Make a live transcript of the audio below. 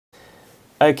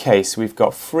Okay, so we've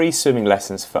got free swimming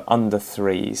lessons for under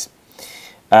 3s.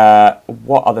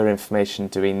 What other information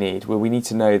do we need? Well, we need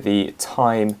to know the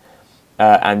time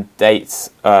and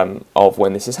dates of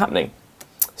when this is happening.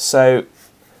 So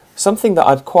something that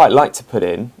I'd quite like to put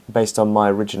in, based on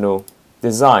my original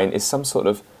design, is some sort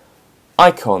of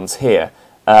icons here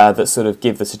that sort of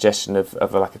give the suggestion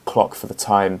of like a clock for the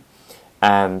time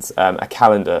and a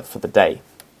calendar for the day.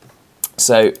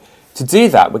 So to do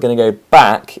that, we're going to go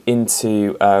back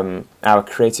into our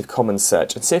Creative Commons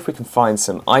search and see if we can find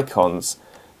some icons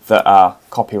that are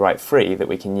copyright free that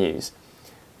we can use.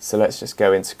 So let's just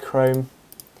go into Chrome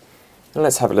and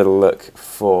let's have a little look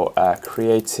for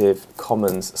Creative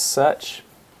Commons search.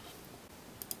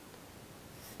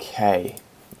 Okay,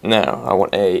 now I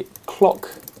want a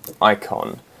clock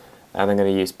icon and I'm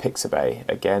going to use Pixabay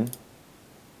again.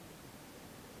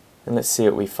 And let's see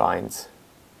what we find.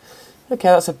 Okay,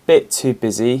 that's a bit too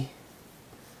busy.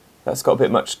 That's got a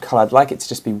bit much colour. I'd like it to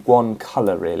just be one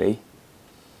colour really.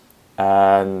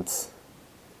 And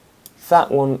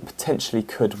that one potentially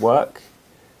could work.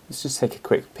 Let's just take a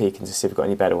quick peek and see if we've got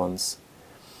any better ones.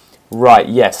 Right,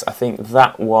 yes, I think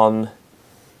that one,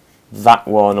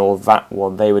 or that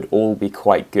one, they would all be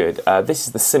quite good. This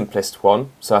is the simplest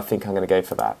one, so I think I'm going to go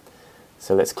for that.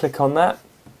 So let's click on that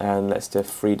and let's do a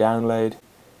free download.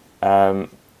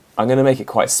 I'm going to make it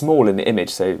quite small in the image,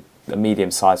 so the medium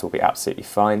size will be absolutely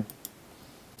fine.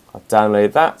 I'll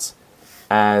download that,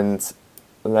 and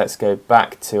let's go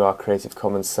back to our Creative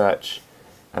Commons search,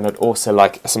 and I'd also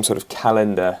like some sort of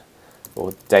calendar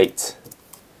or date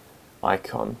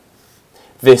icon.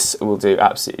 This will do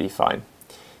absolutely fine.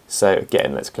 So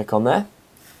again, let's click on there.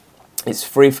 It's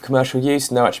free for commercial use,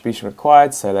 no attribution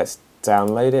required, so let's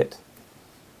download it.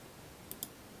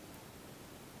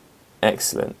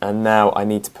 Excellent, and now I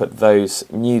need to put those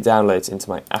new downloads into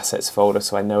my assets folder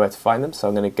so I know where to find them. So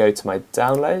I'm going to go to my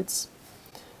downloads.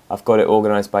 I've got it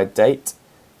organised by date.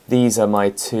 These are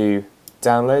my 2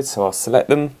 downloads, so I'll select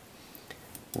them,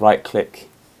 right click,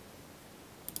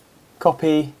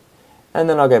 copy, and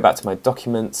then I'll go back to my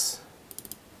documents,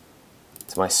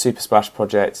 to my Super Splash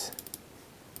project,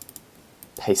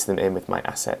 paste them in with my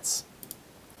assets.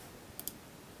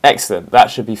 Excellent,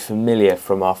 that should be familiar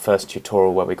from our first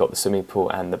tutorial where we got the swimming pool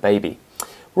and the baby.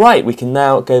 Right, we can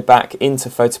now go back into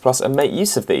PhotoPlus and make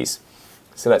use of these.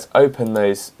 So let's open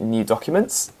those new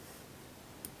documents,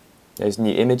 those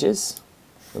new images,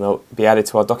 and they'll be added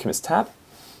to our Documents tab.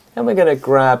 And we're going to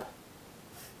grab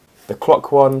the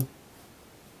clock one,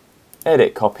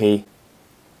 edit, copy,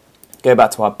 go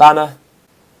back to our banner.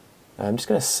 I'm just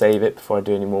going to save it before I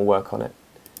do any more work on it.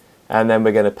 And then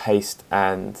we're going to paste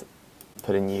and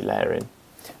put a new layer in.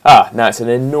 Now it's an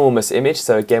enormous image,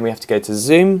 so again we have to go to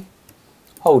Zoom,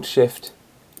 hold Shift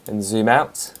and zoom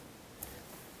out,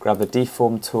 grab the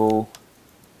deform tool,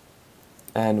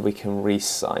 and we can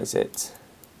resize it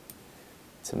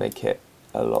to make it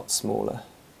a lot smaller.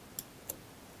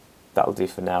 That'll do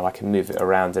for now. I can move it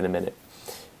around in a minute.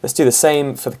 Let's do the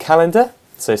same for the calendar.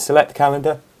 So select the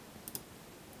calendar,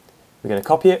 we're going to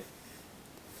copy it,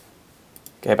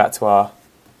 go back to our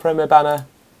promo banner,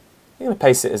 I'm going to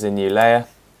paste it as a new layer,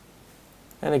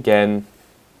 and again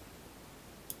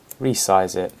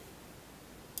resize it,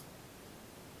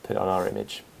 put it on our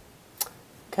image.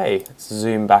 Okay, let's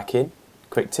zoom back in.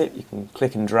 Quick tip, you can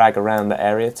click and drag around the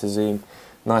area to zoom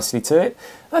nicely to it.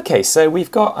 Okay, so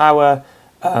we've got our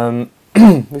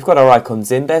we've got our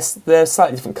icons in. They're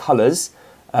slightly different colours,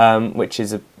 which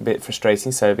is a bit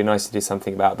frustrating, so it'd be nice to do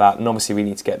something about that, and obviously we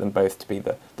need to get them both to be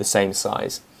the same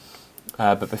size.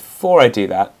 But before I do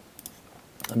that,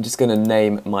 I'm just going to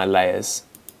name my layers.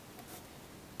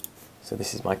 So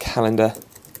this is my calendar.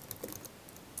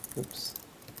 Oops.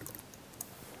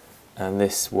 And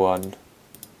this one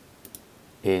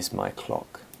is my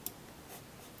clock.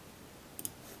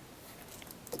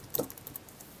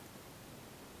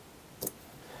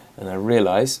 And I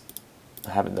realise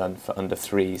I haven't done for under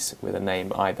 3s with a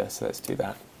name either, so let's do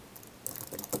that.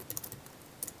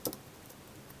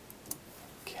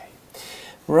 Okay.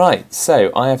 Right,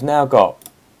 so I have now got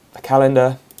a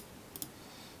calendar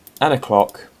and a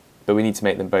clock, but we need to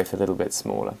make them both a little bit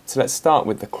smaller. So let's start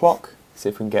with the clock, see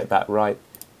if we can get that right.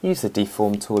 Use the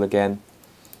deform tool again,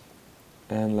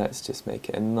 and let's just make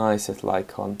it a nice little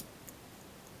icon.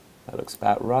 That looks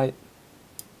about right.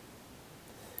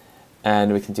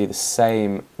 And we can do the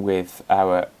same with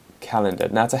our calendar.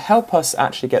 Now, to help us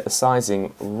actually get the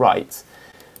sizing right,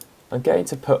 I'm going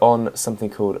to put on something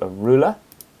called a ruler,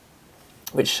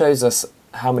 which shows us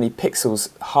how many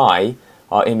pixels high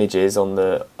our image is on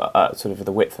the sort of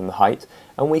the width and the height,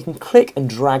 and we can click and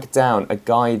drag down a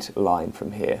guideline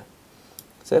from here.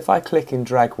 So if I click and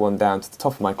drag one down to the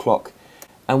top of my clock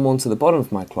and one to the bottom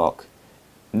of my clock,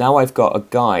 now I've got a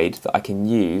guide that I can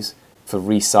use for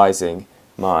resizing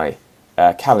my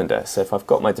calendar. So if I've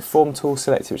got my deform tool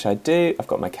selected, which I do, I've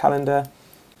got my calendar.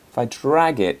 If I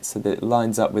drag it so that it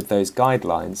lines up with those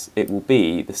guidelines, it will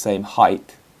be the same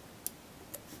height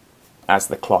as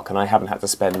the clock, and I haven't had to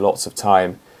spend lots of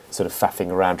time sort of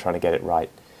faffing around trying to get it right.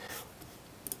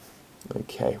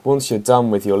 Okay, once you're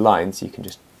done with your lines, you can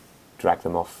just drag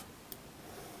them off.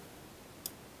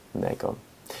 And they're gone.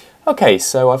 Okay,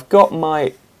 so I've got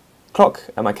my clock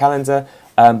and my calendar,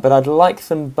 but I'd like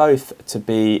them both to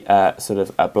be sort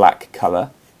of a black colour.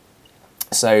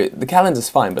 So the calendar's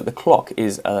fine, but the clock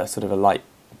is sort of a light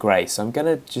grey. So I'm going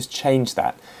to just change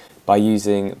that by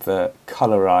using the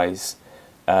colorize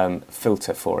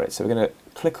filter for it. So we're going to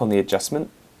click on the adjustment,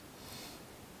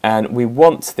 and we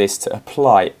want this to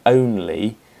apply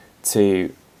only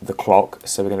to the clock.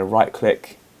 So we're going to right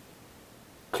click,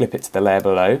 clip it to the layer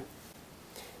below,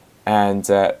 and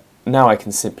now I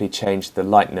can simply change the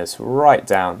lightness right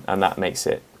down, and that makes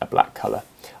it a black colour.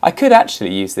 I could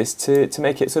actually use this to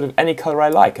make it sort of any colour I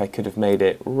like. I could have made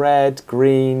it red,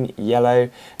 green,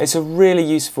 yellow. It's a really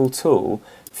useful tool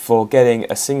for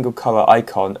getting a single colour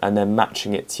icon and then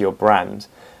matching it to your brand.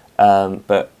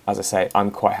 But as I say,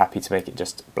 I'm quite happy to make it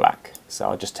just black. So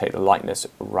I'll just take the lightness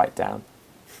right down.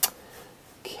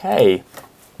 Okay,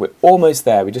 we're almost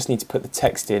there. We just need to put the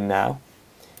text in now.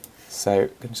 So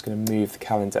I'm just going to move the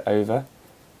calendar over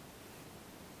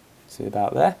to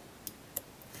about there.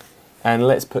 And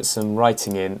let's put some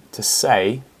writing in to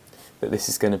say that this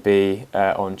is going to be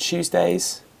on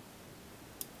Tuesdays.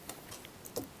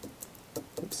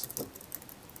 Oops.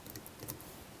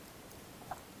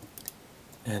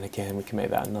 And again, we can make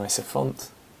that a nicer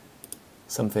font.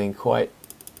 Something quite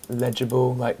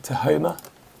legible, like Tahoma.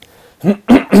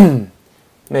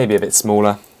 Maybe a bit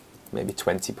smaller, maybe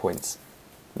 20 points.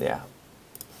 Yeah.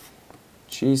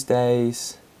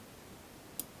 Tuesdays.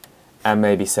 And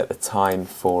maybe set the time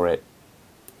for it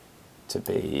to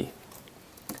be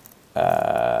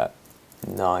 9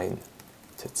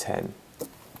 to 10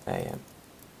 AM.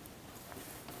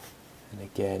 And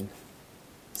again,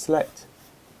 select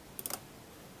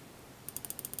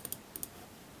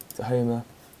Tahoma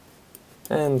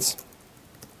and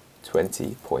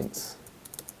 20 points.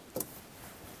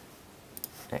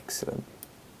 Excellent.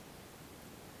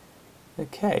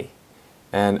 Okay,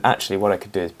 and actually what I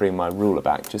could do is bring my ruler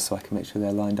back just so I can make sure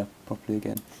they're lined up properly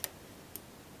again.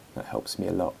 That helps me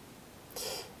a lot.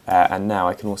 And now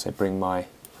I can also bring that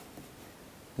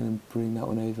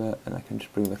one over, and I can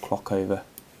just bring the clock over.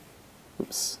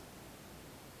 Oops.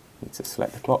 Need to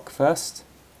select the clock first.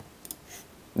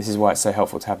 This is why it's so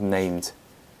helpful to have named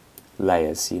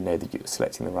layers, so you know that you're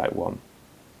selecting the right one.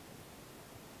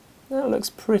 That looks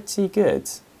pretty good.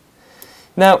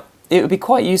 Now, it would be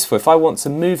quite useful if I want to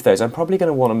move those. I'm probably going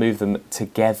to want to move them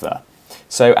together.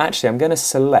 So actually, I'm going to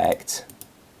select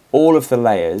all of the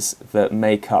layers that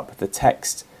make up the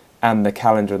text and the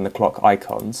calendar and the clock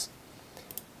icons,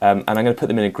 and I'm going to put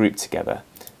them in a group together.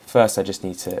 First, I just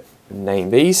need to name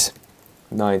these,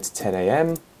 9 to 10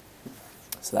 AM.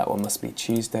 So that one must be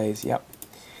Tuesdays, yep.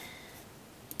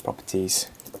 Properties,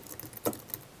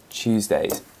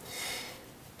 Tuesdays.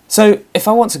 So if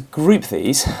I want to group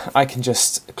these, I can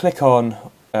just click on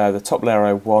the top layer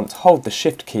I want, hold the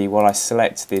Shift key while I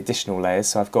select the additional layers.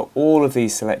 So I've got all of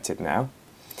these selected now,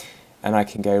 and I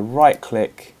can go right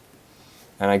click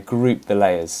and I group the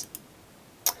layers.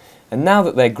 And now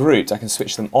that they're grouped, I can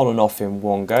switch them on and off in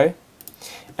one go.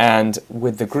 And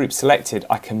with the group selected,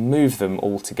 I can move them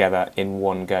all together in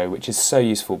one go, which is so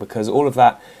useful because all of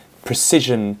that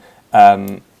precision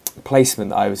placement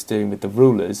that I was doing with the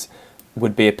rulers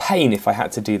would be a pain if I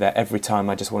had to do that every time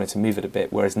I just wanted to move it a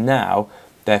bit, whereas now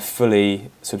they're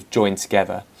fully sort of joined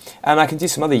together. And I can do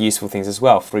some other useful things as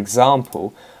well. For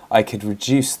example, I could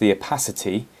reduce the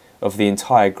opacity of the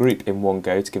entire group in one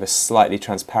go to give a slightly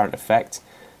transparent effect.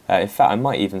 In fact, I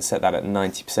might even set that at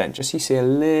 90%, just so you see a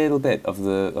little bit of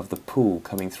the pool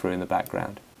coming through in the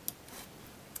background.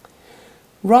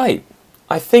 Right,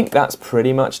 I think that's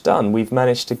pretty much done. We've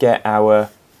managed to get our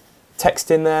text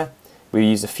in there. We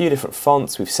used a few different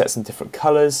fonts, we've set some different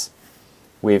colours,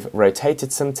 we've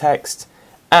rotated some text,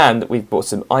 and we've brought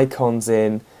some icons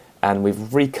in, and we've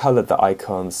recoloured the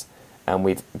icons, and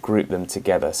we've grouped them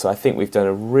together. So I think we've done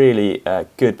a really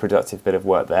good, productive bit of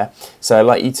work there. So I'd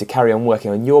like you to carry on working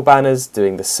on your banners,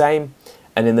 doing the same.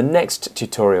 And in the next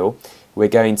tutorial, we're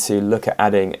going to look at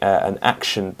adding an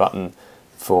action button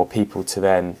for people to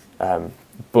then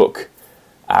book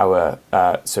our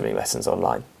swimming lessons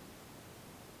online.